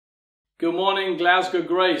Good morning, Glasgow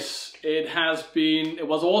Grace. It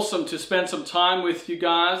was awesome to spend some time with you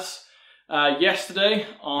guys yesterday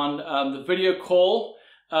on the video call.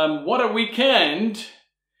 What a weekend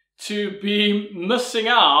to be missing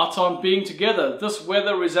out on being together. This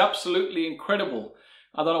weather is absolutely incredible.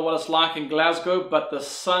 I don't know what it's like in Glasgow, but the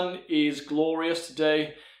sun is glorious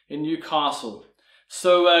today in Newcastle.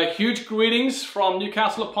 So huge greetings from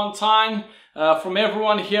Newcastle upon Tyne, from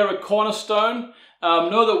everyone here at Cornerstone.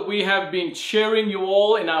 Know that we have been cheering you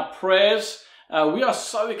all in our prayers. We are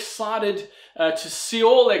so excited to see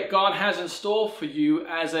all that God has in store for you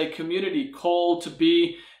as a community called to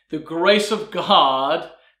be the grace of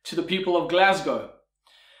God to the people of Glasgow.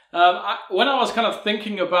 When I was kind of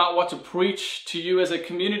thinking about what to preach to you as a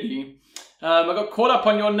community, I got caught up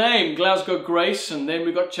on your name, Glasgow Grace, and then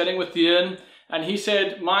we got chatting with Ian, and he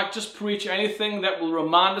said, Mike, just preach anything that will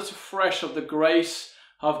remind us afresh of the grace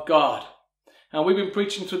of God. And we've been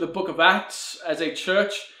preaching through the book of Acts as a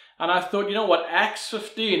church, and I thought, you know what, Acts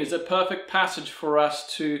 15 is a perfect passage for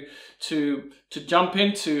us to jump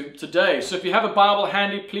into today. So if you have a Bible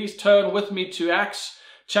handy, please turn with me to Acts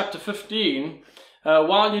chapter 15.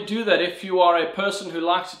 While you do that, if you are a person who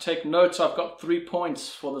likes to take notes, I've got 3 points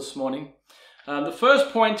for this morning. The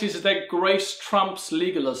first point is that grace trumps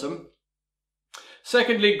legalism.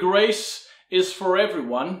 Secondly, grace is for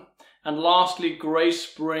everyone. And lastly,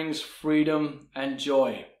 grace brings freedom and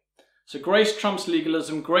joy. So grace trumps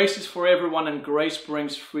legalism, grace is for everyone, and grace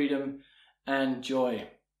brings freedom and joy.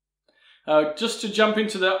 Just to jump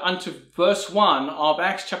into verse 1 of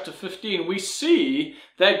Acts chapter 15, we see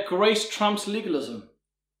that grace trumps legalism.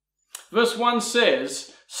 Verse 1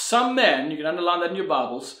 says, some men, you can underline that in your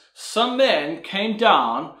Bibles, some men came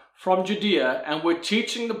down from Judea and were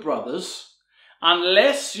teaching the brothers,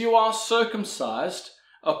 unless you are circumcised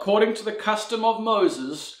according to the custom of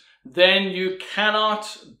Moses, then you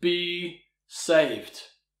cannot be saved.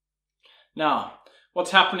 Now,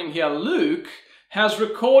 what's happening here? Luke has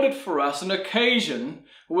recorded for us an occasion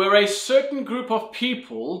where a certain group of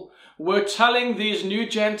people were telling these new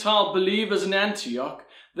Gentile believers in Antioch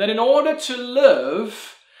that in order to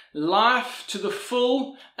live life to the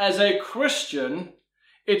full as a Christian,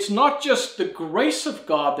 it's not just the grace of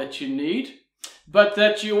God that you need, but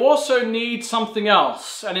that you also need something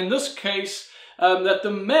else. And in this case, that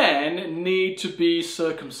the men need to be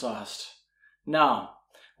circumcised. Now,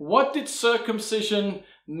 what did circumcision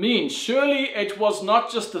mean? Surely it was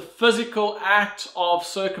not just the physical act of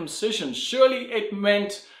circumcision. Surely it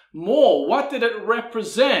meant more. What did it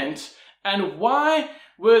represent? And why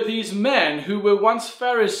were these men who were once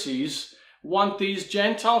Pharisees want these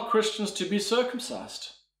Gentile Christians to be circumcised?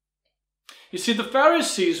 You see, the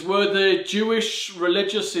Pharisees were the Jewish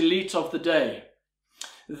religious elite of the day.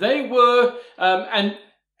 They were, and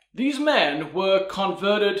these men were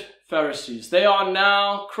converted Pharisees. They are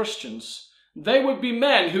now Christians. They would be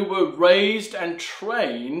men who were raised and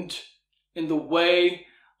trained in the way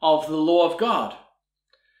of the law of God.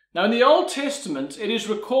 Now, in the Old Testament, it is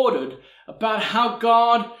recorded about how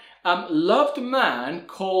God loved a man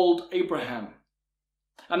called Abraham,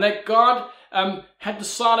 and that God had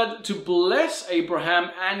decided to bless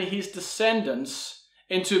Abraham and his descendants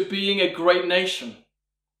into being a great nation.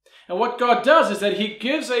 And what God does is that he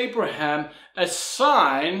gives Abraham a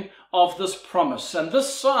sign of this promise, and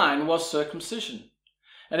this sign was circumcision.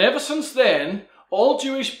 And ever since then, all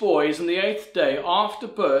Jewish boys on the 8th day after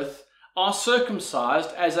birth are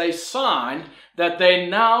circumcised as a sign that they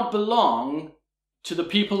now belong to the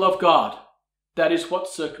people of God. That is what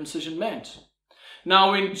circumcision meant.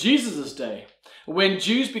 Now, in Jesus' day, when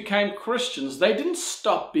Jews became Christians, they didn't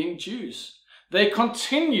stop being Jews. They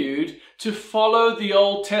continued to follow the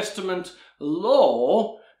Old Testament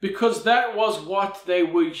law because that was what they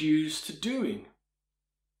were used to doing.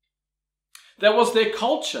 That was their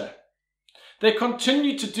culture. They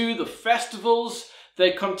continued to do the festivals.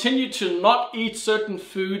 They continued to not eat certain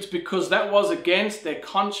foods because that was against their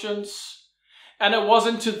conscience. And it was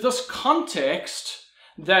into this context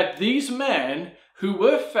that these men who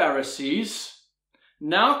were Pharisees,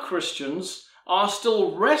 now Christians, are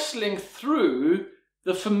still wrestling through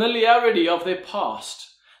the familiarity of their past.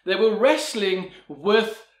 They were wrestling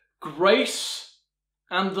with grace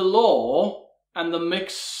and the law and the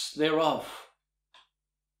mix thereof.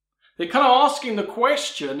 They're kind of asking the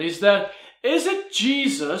question, is it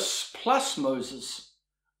Jesus plus Moses?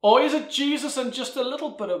 Or is it Jesus and just a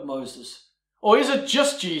little bit of Moses? Or is it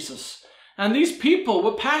just Jesus? And these people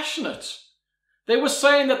were passionate. They were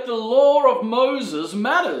saying that the law of Moses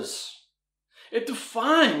matters. It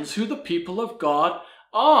defines who the people of God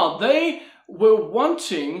are. They were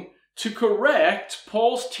wanting to correct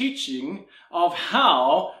Paul's teaching of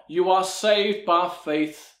how you are saved by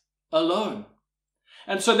faith alone.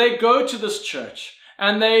 And so they go to this church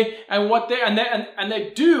and they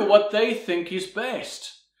do what they think is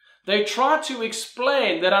best. They try to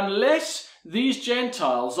explain that unless these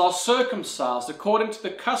Gentiles are circumcised according to the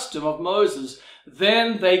custom of Moses,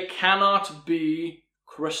 then they cannot be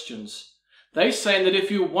Christians. They say that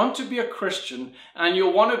if you want to be a Christian and you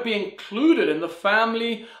want to be included in the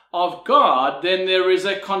family of God, then there is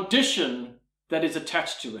a condition that is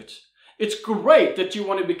attached to it. It's great that you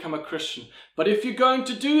want to become a Christian, but if you're going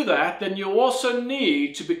to do that, then you also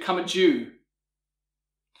need to become a Jew.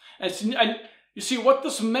 And you see, what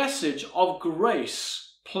this message of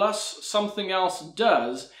grace plus something else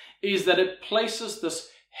does is that it places this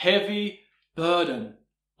heavy burden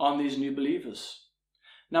on these new believers.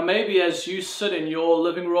 Now, maybe as you sit in your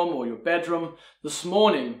living room or your bedroom this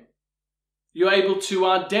morning, you're able to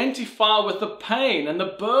identify with the pain and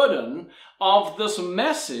the burden of this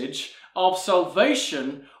message of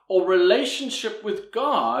salvation or relationship with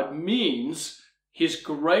God means His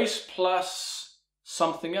grace plus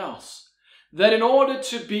something else. That in order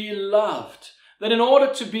to be loved, that in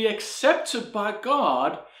order to be accepted by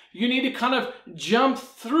God, you need to kind of jump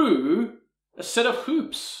through a set of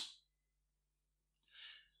hoops.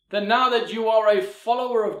 That now that you are a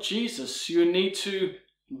follower of Jesus, you need to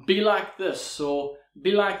be like this, or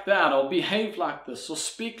be like that, or behave like this, or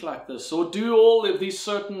speak like this, or do all of these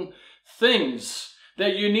certain things,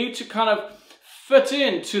 that you need to kind of fit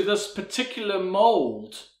into this particular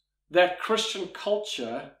mold that Christian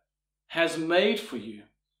culture has made for you.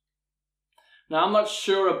 Now, I'm not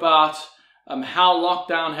sure about how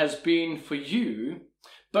lockdown has been for you,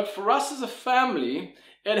 but for us as a family,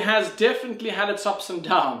 it has definitely had its ups and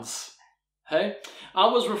downs. Hey? I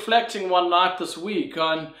was reflecting one night this week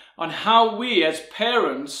on how we as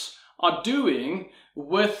parents are doing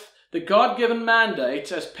with the God-given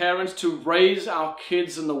mandate as parents to raise our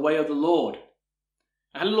kids in the way of the Lord.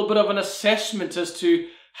 I had a little bit of an assessment as to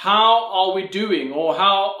how are we doing or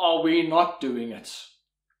how are we not doing it.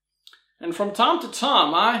 And from time to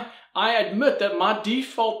time, I admit that my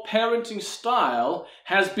default parenting style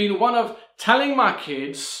has been one of telling my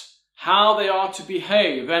kids how they are to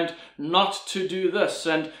behave and not to do this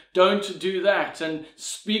and don't do that and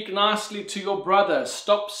speak nicely to your brother,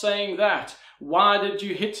 stop saying that, why did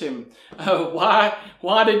you hit him,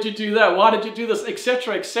 why did you do that, why did you do this,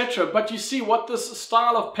 etc., etc. But you see, what this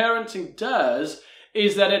style of parenting does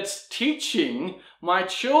is that it's teaching my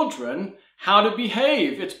children how to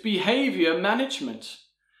behave. It's behavior management.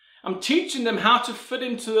 I'm teaching them how to fit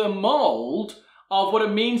into the mold of what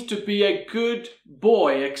it means to be a good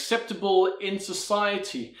boy, acceptable in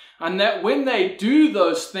society. And that when they do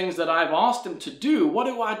those things that I've asked them to do,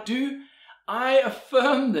 what do? I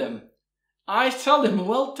affirm them. I tell them,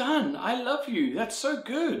 well done, I love you, that's so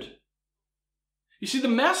good. You see, the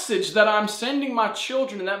message that I'm sending my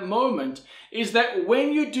children in that moment is that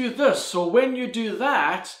when you do this or when you do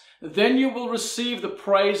that, then you will receive the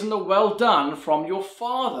praise and the well done from your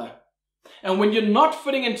Father. And when you're not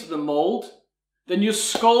fitting into the mold, then you're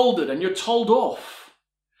scolded and you're told off.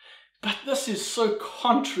 But this is so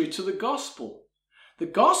contrary to the gospel. The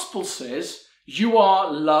gospel says you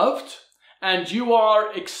are loved and you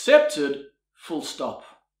are accepted, full stop.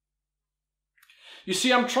 You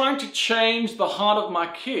see, I'm trying to change the heart of my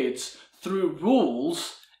kids through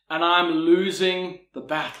rules, and I'm losing the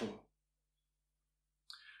battle.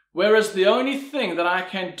 Whereas the only thing that I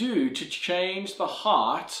can do to change the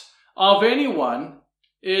heart of anyone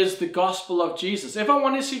is the gospel of Jesus. If I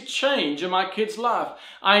want to see change in my kids' life,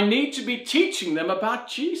 I need to be teaching them about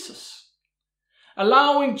Jesus.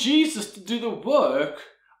 Allowing Jesus to do the work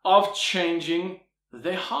of changing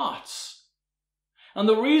their hearts. And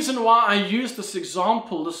the reason why I use this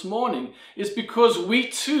example this morning is because we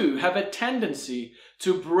too have a tendency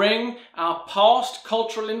to bring our past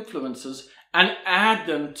cultural influences and add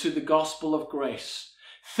them to the gospel of grace,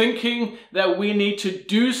 thinking that we need to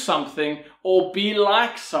do something or be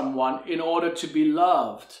like someone in order to be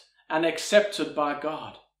loved and accepted by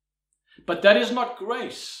God. But that is not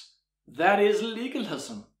grace. That is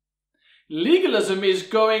legalism. Legalism is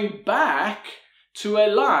going back to a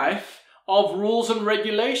life of rules and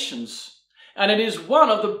regulations, and it is one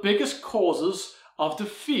of the biggest causes of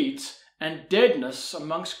defeat and deadness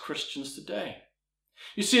amongst Christians today.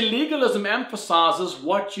 You see, legalism emphasizes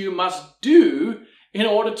what you must do in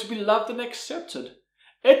order to be loved and accepted.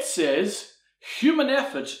 It says human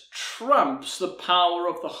effort trumps the power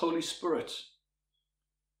of the Holy Spirit.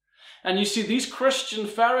 And you see, these Christian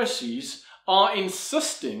Pharisees are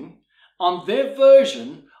insisting on their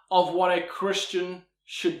version of what a Christian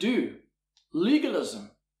should do.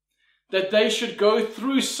 Legalism. That they should go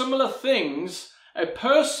through similar things a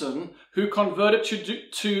person who converted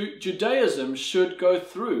to Judaism should go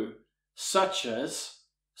through, such as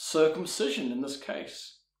circumcision in this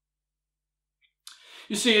case.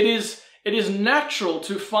 You see, it is natural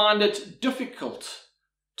to find it difficult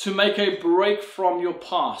to make a break from your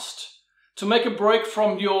past, to make a break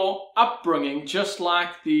from your upbringing, just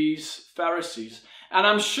like these Pharisees. And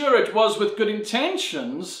I'm sure it was with good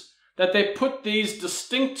intentions that they put these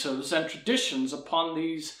distinctives and traditions upon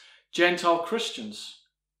these Gentile Christians.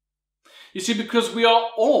 You see, because we are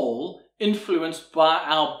all influenced by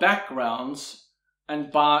our backgrounds and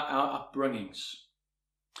by our upbringings.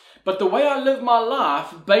 But the way I live my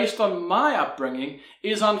life based on my upbringing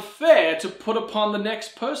is unfair to put upon the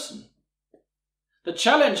next person. The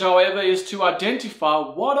challenge, however, is to identify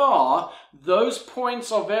what are those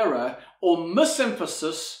points of error or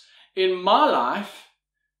misemphasis in my life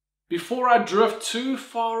before I drift too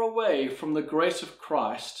far away from the grace of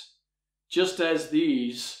Christ, just as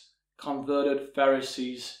these converted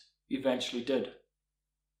Pharisees eventually did.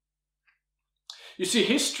 You see,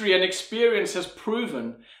 history and experience has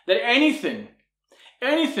proven that anything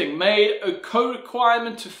made a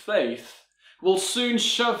co-requirement to faith will soon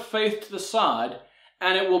shove faith to the side,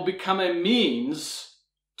 and it will become a means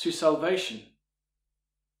to salvation.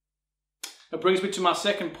 It brings me to my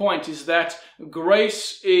second point, is that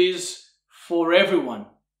grace is for everyone.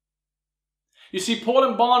 You see, Paul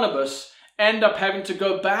and Barnabas end up having to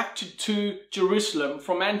go back to Jerusalem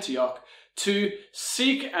from Antioch to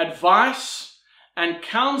seek advice and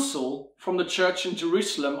counsel from the church in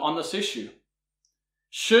Jerusalem on this issue.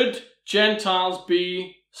 Should Gentiles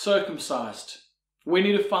be circumcised? We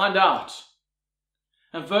need to find out.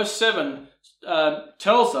 And verse 7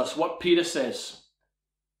 tells us what Peter says.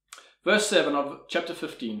 Verse 7 of chapter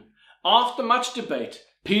 15. After much debate,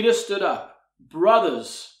 Peter stood up.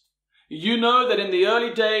 Brothers, you know that in the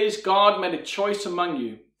early days God made a choice among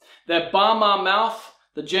you, that by my mouth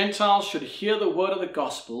the Gentiles should hear the word of the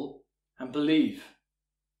gospel and believe.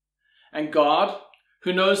 And God,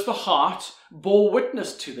 who knows the heart, bore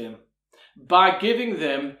witness to them by giving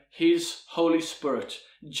them his Holy Spirit,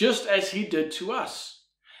 just as he did to us.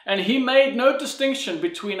 And he made no distinction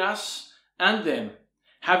between us and them,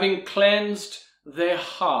 having cleansed their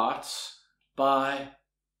hearts by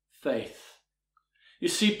faith. You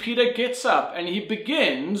see, Peter gets up and he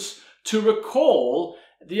begins to recall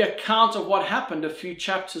the account of what happened a few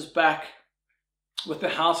chapters back with the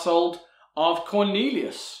household of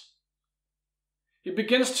Cornelius. He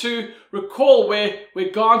begins to recall where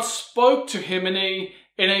God spoke to him in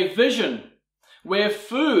a vision, where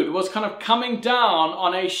food was kind of coming down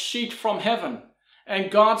on a sheet from heaven.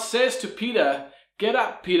 And God says to Peter, get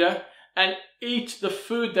up, Peter, and eat the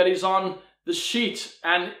food that is on the sheet.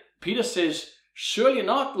 And Peter says, surely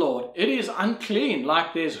not, Lord. It is unclean,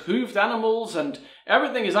 like there's hooved animals and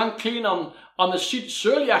everything is unclean on the sheet.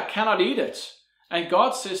 Surely I cannot eat it. And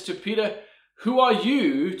God says to Peter, who are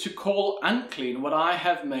you to call unclean what I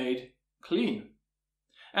have made clean?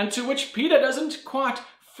 And to which Peter doesn't quite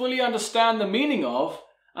fully understand the meaning of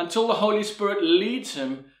until the Holy Spirit leads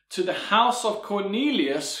him to the house of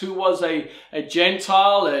Cornelius, who was a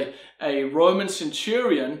Gentile, a Roman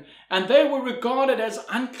centurion, and they were regarded as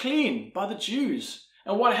unclean by the Jews.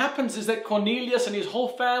 And what happens is that Cornelius and his whole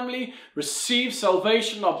family receive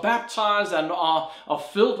salvation, are baptized, and are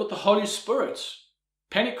filled with the Holy Spirit.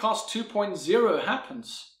 Pentecost 2.0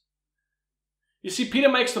 happens. You see, Peter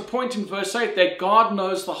makes the point in verse 8 that God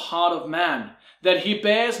knows the heart of man, that he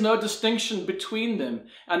bears no distinction between them,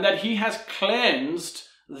 and that he has cleansed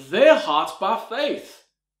their hearts by faith.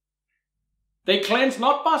 They cleanse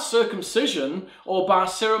not by circumcision or by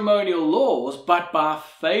ceremonial laws, but by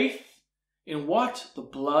faith in what? The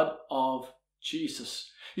blood of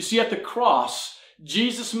Jesus. You see, at the cross,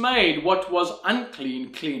 Jesus made what was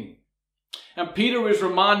unclean clean. And Peter is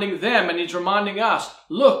reminding them, and he's reminding us,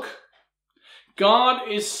 look, God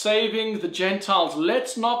is saving the Gentiles.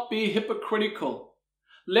 Let's not be hypocritical.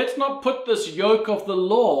 Let's not put this yoke of the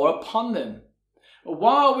law upon them.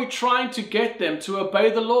 Why are we trying to get them to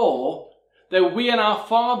obey the law that we and our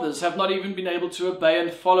fathers have not even been able to obey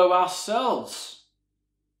and follow ourselves?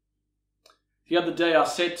 The other day I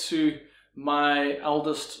said to my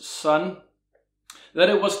eldest son that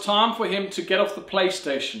it was time for him to get off the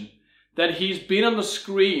PlayStation, that he's been on the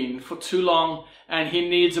screen for too long and he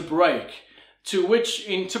needs a break. To which,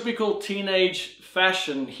 in typical teenage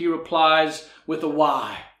fashion, he replies with a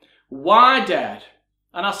why. Why, Dad?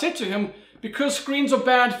 And I said to him, because screens are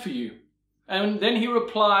bad for you. And then he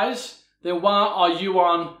replies, then why are you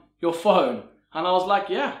on your phone? And I was like,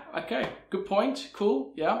 yeah, okay, good point,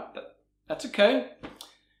 cool, yeah, that's okay.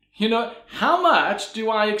 You know, how much do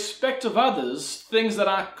I expect of others things that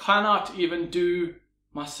I cannot even do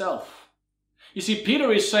myself? You see,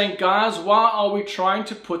 Peter is saying, guys, why are we trying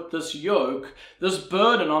to put this yoke, this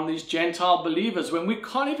burden on these Gentile believers when we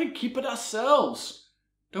can't even keep it ourselves?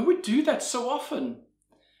 Don't we do that so often?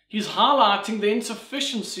 He's highlighting the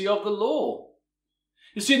insufficiency of the law.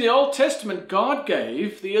 You see, in the Old Testament, God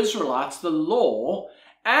gave the Israelites the law,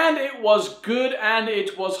 and it was good and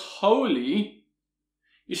it was holy.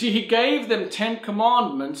 You see, he gave them 10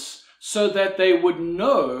 commandments so that they would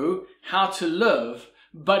know how to live,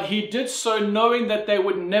 but he did so knowing that they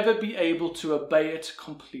would never be able to obey it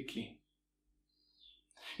completely.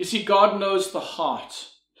 You see, God knows the heart.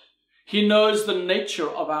 He knows the nature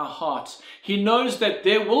of our hearts. He knows that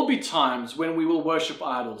there will be times when we will worship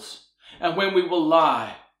idols, and when we will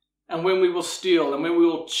lie, and when we will steal, and when we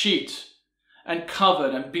will cheat, and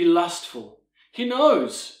covet, and be lustful. He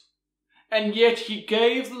knows. And yet he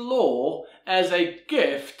gave the law as a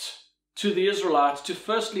gift to the Israelites to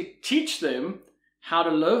firstly teach them how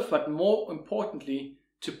to live, but more importantly,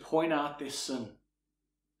 to point out their sin,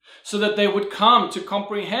 so that they would come to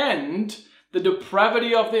comprehend the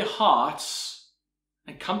depravity of their hearts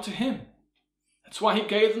and come to him. That's why he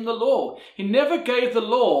gave them the law. He never gave the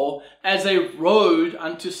law as a road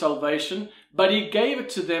unto salvation, but he gave it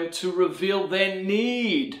to them to reveal their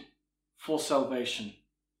need for salvation.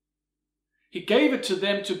 He gave it to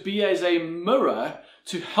them to be as a mirror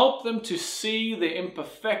to help them to see the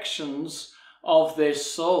imperfections of their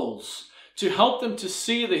souls, to help them to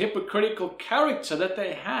see the hypocritical character that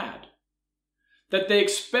they had, that they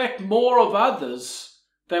expect more of others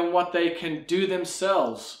than what they can do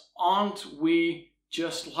themselves. Aren't we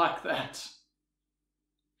just like that?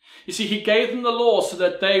 You see, he gave them the law so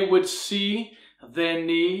that they would see their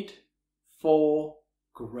need for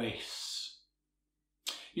grace.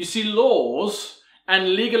 You see, laws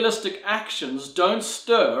and legalistic actions don't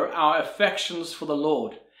stir our affections for the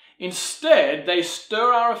Lord. Instead, they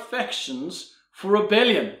stir our affections for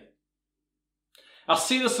rebellion. I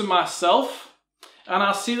see this in myself, and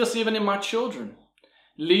I see this even in my children.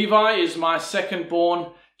 Levi is my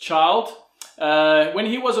second-born child. When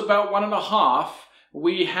he was about 1.5,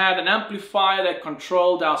 we had an amplifier that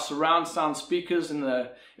controlled our surround sound speakers in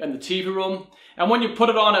the TV room. And when you put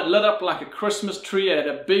it on, it lit up like a Christmas tree. It had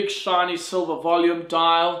a big shiny silver volume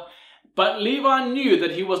dial. But Levi knew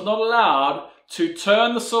that he was not allowed to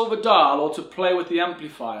turn the silver dial or to play with the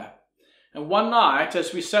amplifier. And one night,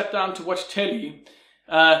 as we sat down to watch telly,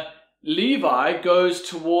 Levi goes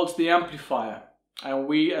towards the amplifier. And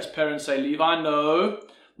we as parents say, Levi,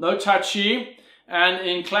 no touchy. And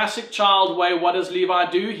in classic child way, what does Levi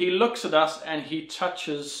do? He looks at us and he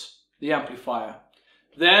touches the amplifier.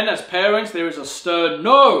 Then as parents, there is a stern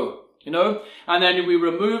no, and then we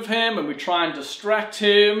remove him and we try and distract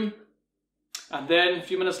him. And then a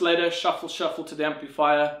few minutes later, shuffle to the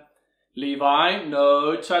amplifier. Levi,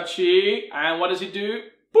 no touchy. And what does he do?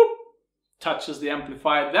 Boop, touches the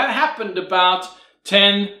amplifier. That happened about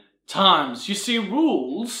 10 times. You see,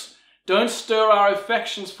 rules don't stir our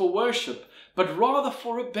affections for worship, but rather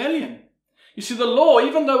for rebellion. You see, the law,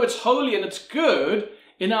 even though it's holy and it's good,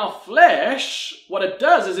 in our flesh, what it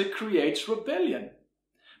does is it creates rebellion.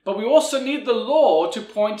 But we also need the law to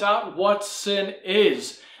point out what sin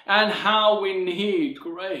is and how we need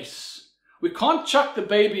grace. We can't chuck the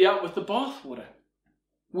baby out with the bathwater.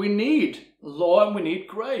 We need law and we need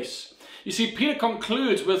grace. You see, Peter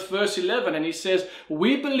concludes with verse 11 and he says,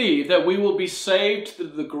 we believe that we will be saved through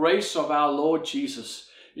the grace of our Lord Jesus,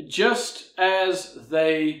 just as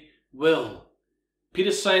they will.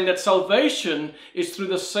 Peter's saying that salvation is through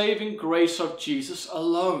the saving grace of Jesus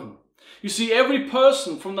alone. You see, every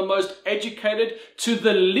person from the most educated to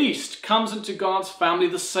the least comes into God's family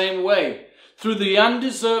the same way, through the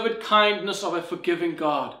undeserved kindness of a forgiving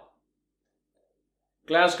God.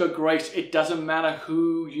 Glasgow Grace, it doesn't matter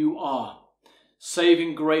who you are.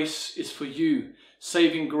 Saving grace is for you.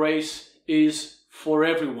 Saving grace is for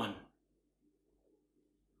everyone.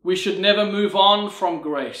 We should never move on from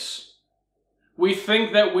grace. We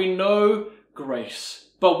think that we know grace,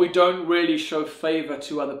 but we don't really show favor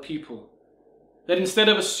to other people. That instead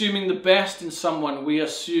of assuming the best in someone, we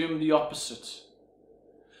assume the opposite.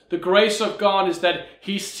 The grace of God is that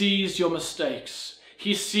He sees your mistakes.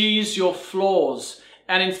 He sees your flaws.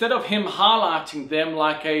 And instead of Him highlighting them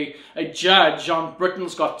like a judge on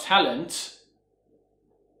Britain's Got Talent,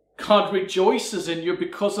 God rejoices in you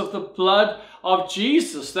because of the blood of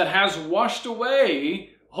Jesus that has washed away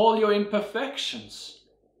all your imperfections.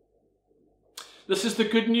 This is the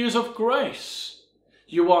good news of grace.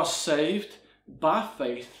 You are saved by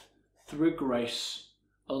faith through grace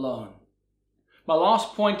alone. My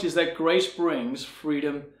last point is that grace brings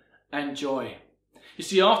freedom and joy. You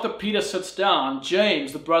see, after Peter sits down,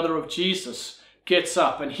 James, the brother of Jesus, gets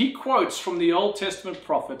up and he quotes from the Old Testament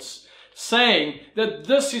prophets saying that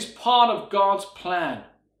this is part of God's plan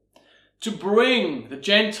to bring the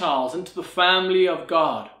Gentiles into the family of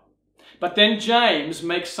God. But then James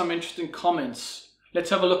makes some interesting comments. Let's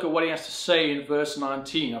have a look at what he has to say in verse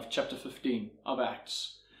 19 of chapter 15 of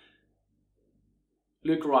Acts.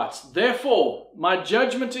 Luke writes, "Therefore, my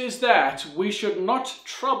judgment is that we should not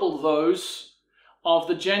trouble those of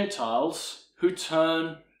the Gentiles who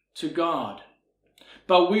turn to God,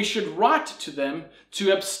 but we should write to them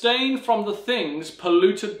to abstain from the things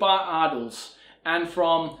polluted by idols, and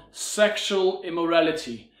from sexual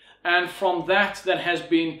immorality, and from that has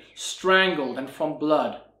been strangled, and from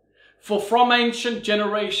blood. For from ancient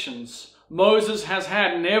generations Moses has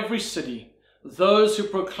had in every city those who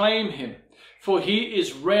proclaim him, for he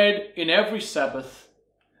is read in every Sabbath,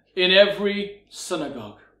 in every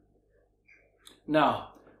synagogue."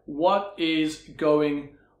 Now, what is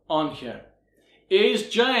going on here? Is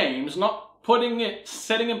James not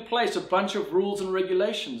setting in place a bunch of rules and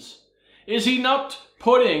regulations? Is he not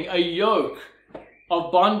putting a yoke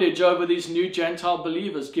of bondage over these new Gentile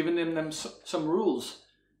believers, giving them some rules?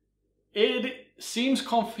 It seems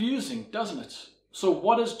confusing, doesn't it? So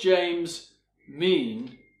what does James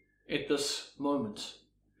mean at this moment?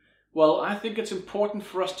 Well, I think it's important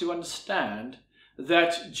for us to understand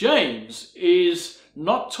that James is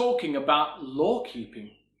not talking about law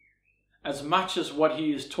keeping as much as what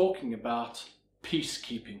he is talking about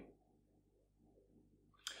peacekeeping.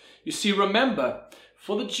 You see, remember,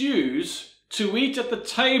 for the Jews to eat at the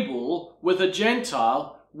table with a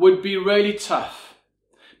Gentile would be really tough,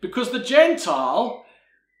 because the Gentile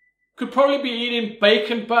could probably be eating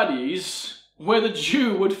bacon buddies where the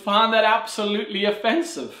Jew would find that absolutely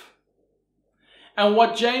offensive. And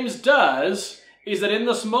what James does is that in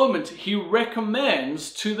this moment he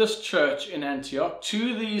recommends to this church in Antioch,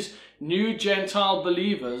 to these new Gentile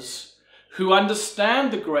believers who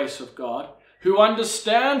understand the grace of God, who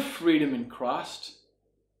understand freedom in Christ,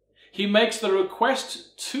 he makes the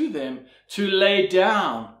request to them to lay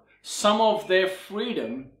down some of their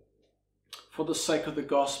freedom for the sake of the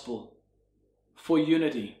gospel, for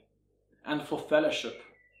unity and for fellowship,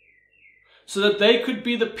 so that they could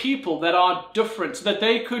be the people that are different, so that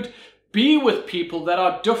they could be with people that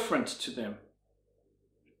are different to them.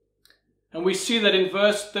 And we see that in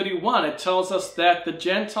verse 31, it tells us that the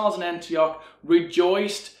Gentiles in Antioch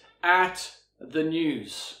rejoiced at the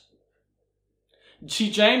news.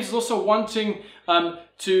 See, James is also wanting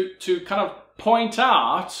to kind of point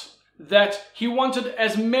out that he wanted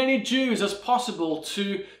as many Jews as possible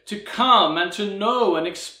to come and to know and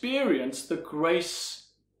experience the grace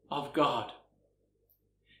of God.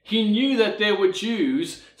 He knew that there were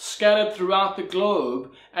Jews scattered throughout the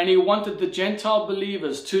globe, and he wanted the Gentile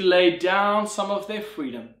believers to lay down some of their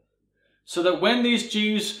freedom, so that when these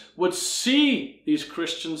Jews would see these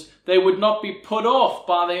Christians, they would not be put off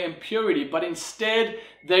by their impurity, but instead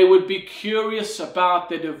they would be curious about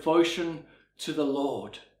their devotion to the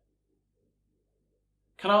Lord.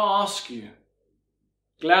 Can I ask you,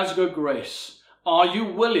 Glasgow Grace, are you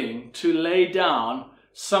willing to lay down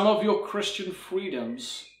some of your Christian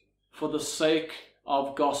freedoms for the sake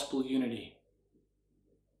of gospel unity?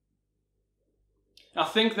 I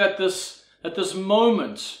think that this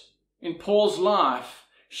moment in Paul's life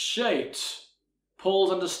shaped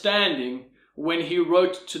Paul's understanding when he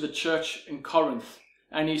wrote to the church in Corinth,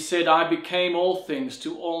 and he said, "I became all things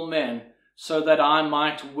to all men so that I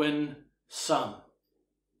might win some."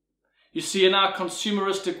 You see, in our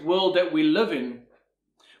consumeristic world that we live in,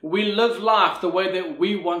 we live life the way that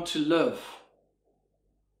we want to live.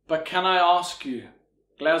 But can I ask you,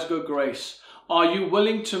 Glasgow Grace, are you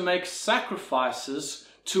willing to make sacrifices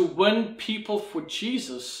to win people for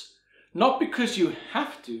Jesus, not because you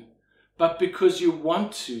have to, but because you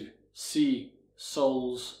want to see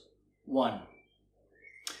souls won?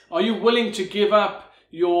 Are you willing to give up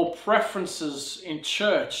your preferences in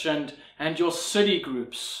church and your city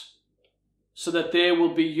groups so that there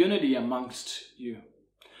will be unity amongst you?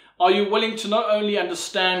 Are you willing to not only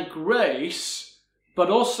understand grace, but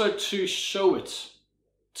also to show it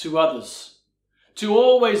to others? To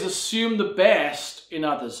always assume the best in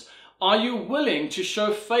others? Are you willing to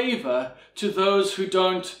show favor to those who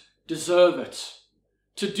don't deserve it?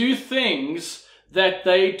 To do things that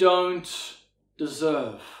they don't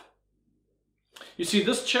deserve? You see,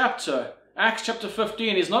 this chapter, Acts chapter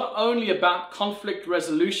 15, is not only about conflict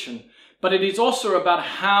resolution, but it is also about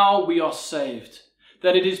how we are saved.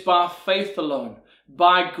 that it is by faith alone,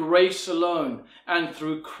 by grace alone, and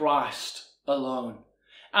through Christ alone.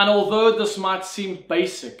 And although this might seem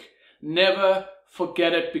basic, never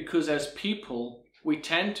forget it, because as people, we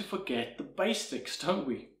tend to forget the basics, don't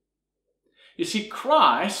we? You see,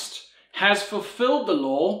 Christ has fulfilled the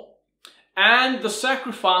law and the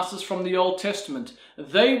sacrifices from the Old Testament.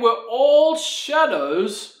 They were all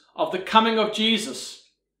shadows of the coming of Jesus.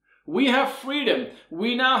 We have freedom.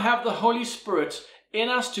 We now have the Holy Spirit in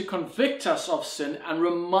us to convict us of sin and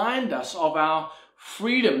remind us of our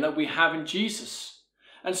freedom that we have in Jesus.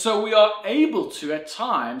 And so we are able to, at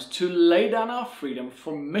times, to lay down our freedom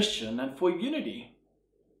for mission and for unity.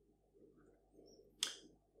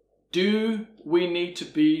 Do we need to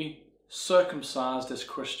be circumcised as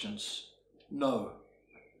Christians? No.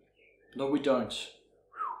 No, we don't.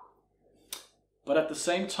 But at the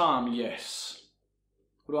same time, yes.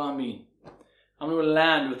 What do I mean? I'm going to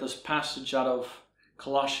land with this passage out of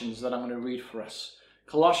Colossians that I'm going to read for us.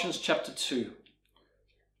 Colossians chapter 2.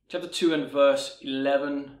 Chapter 2 and verse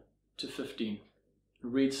 11 to 15. It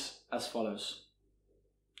reads as follows.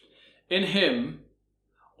 In him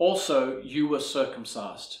also you were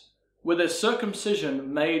circumcised, with a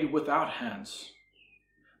circumcision made without hands,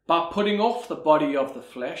 by putting off the body of the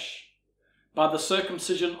flesh, by the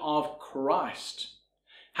circumcision of Christ,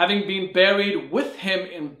 having been buried with him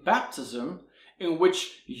in baptism, in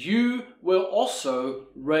which you were also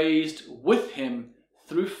raised with him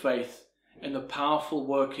through faith in the powerful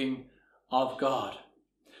working of God,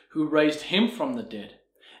 who raised him from the dead.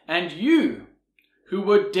 And you, who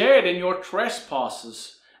were dead in your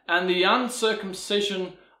trespasses and the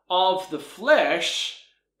uncircumcision of the flesh,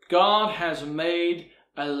 God has made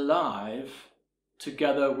alive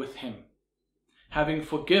together with him, having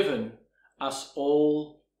forgiven us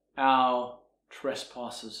all our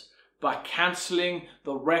trespasses, by cancelling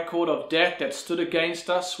the record of debt that stood against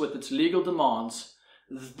us with its legal demands.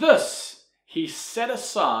 This he set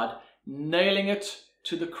aside, nailing it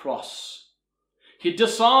to the cross. He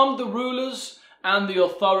disarmed the rulers and the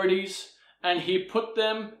authorities, and he put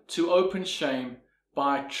them to open shame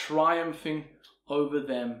by triumphing over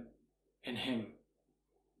them in him.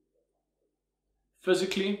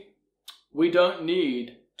 Physically, we don't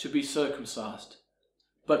need to be circumcised,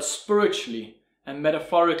 but spiritually and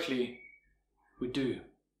metaphorically, we do.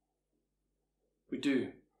 We do.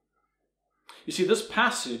 You see, this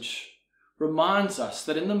passage reminds us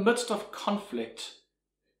that in the midst of conflict,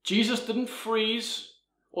 Jesus didn't freeze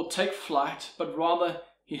or take flight, but rather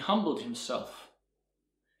he humbled himself.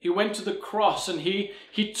 He went to the cross and he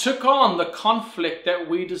took on the conflict that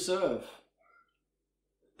we deserve.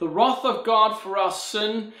 The wrath of God for our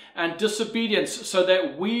sin and disobedience, so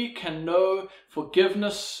that we can know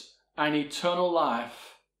forgiveness and eternal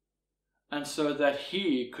life, and so that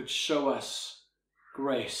he could show us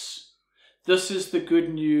grace. This is the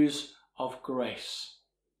good news of grace.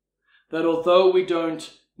 That although we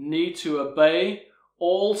don't need to obey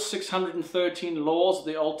all 613 laws of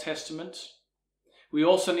the Old Testament, we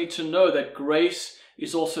also need to know that grace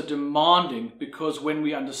is also demanding, because when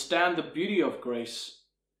we understand the beauty of grace,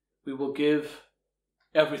 we will give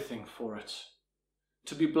everything for it.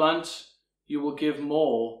 To be blunt, you will give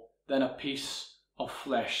more than a piece of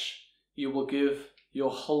flesh. You will give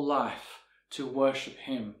your whole life to worship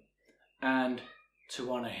him and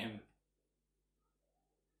to honor him.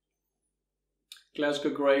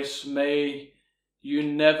 Glasgow Grace, may you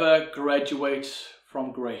never graduate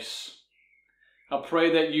from grace. I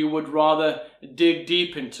pray that you would rather dig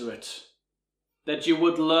deep into it, that you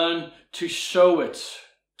would learn to show it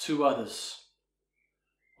to others.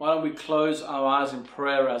 Why don't we close our eyes in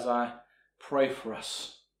prayer as I pray for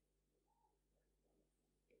us.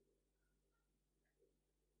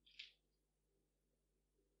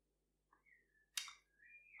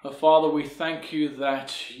 Oh, Father, we thank you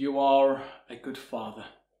that you are a good Father.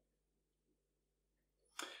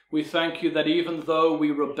 We thank you that even though we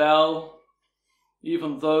rebel,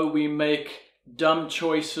 even though we make dumb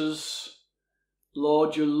choices,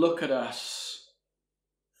 Lord, you look at us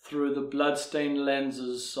through the blood-stained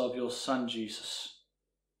lenses of your Son, Jesus.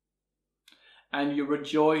 And you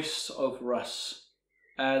rejoice over us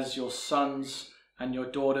as your sons and your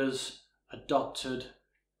daughters adopted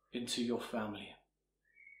into your family.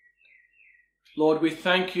 Lord, we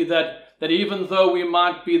thank you that even though we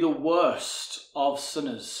might be the worst of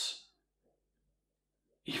sinners,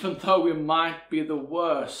 even though we might be the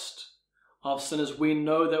worst of sinners, we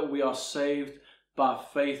know that we are saved by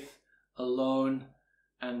faith alone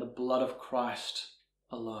and the blood of Christ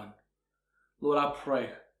alone. Lord, I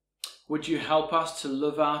pray, would you help us to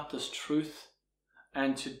live out this truth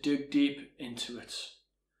and to dig deep into it?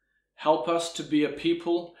 Help us to be a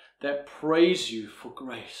people that praise you for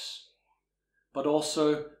grace, but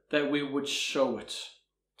also that we would show it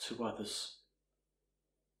to others.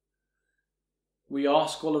 We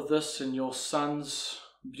ask all of this in your Son's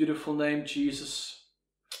beautiful name, Jesus.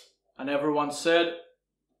 And everyone said,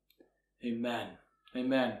 Amen.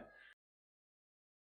 Amen.